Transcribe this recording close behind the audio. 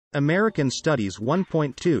American Studies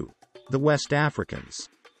 1.2. The West Africans.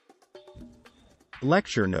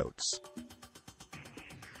 Lecture Notes.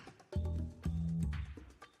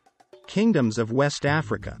 Kingdoms of West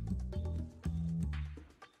Africa.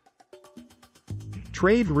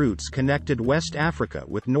 Trade routes connected West Africa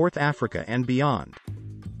with North Africa and beyond.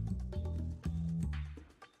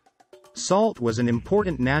 Salt was an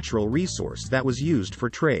important natural resource that was used for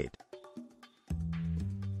trade.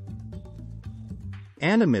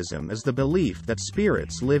 Animism is the belief that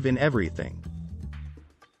spirits live in everything.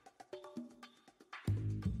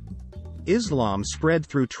 Islam spread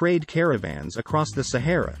through trade caravans across the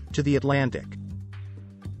Sahara to the Atlantic.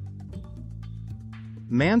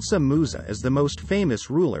 Mansa Musa is the most famous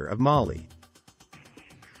ruler of Mali.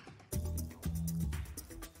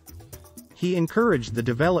 He encouraged the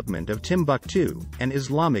development of Timbuktu, an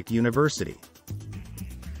Islamic university.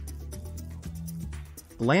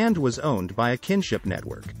 Land was owned by a kinship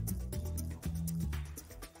network.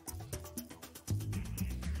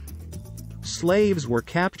 Slaves were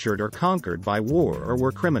captured or conquered by war or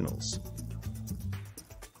were criminals.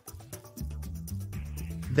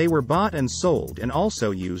 They were bought and sold and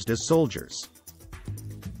also used as soldiers.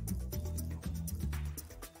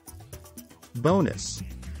 Bonus.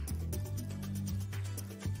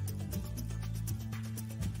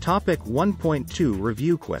 Topic 1.2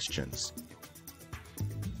 Review questions.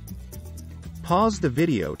 Pause the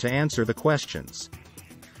video to answer the questions.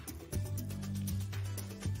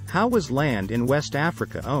 How was land in West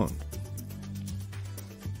Africa owned?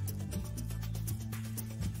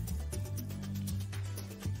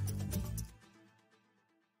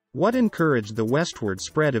 What encouraged the westward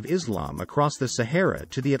spread of Islam across the Sahara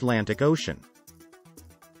to the Atlantic Ocean?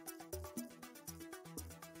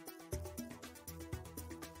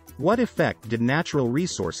 What effect did natural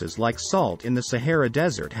resources like salt in the Sahara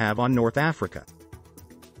Desert have on North Africa?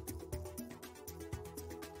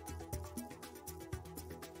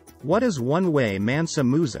 What is one way Mansa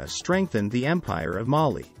Musa strengthened the Empire of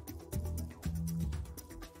Mali?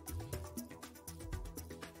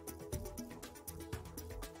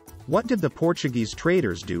 What did the Portuguese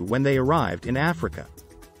traders do when they arrived in Africa?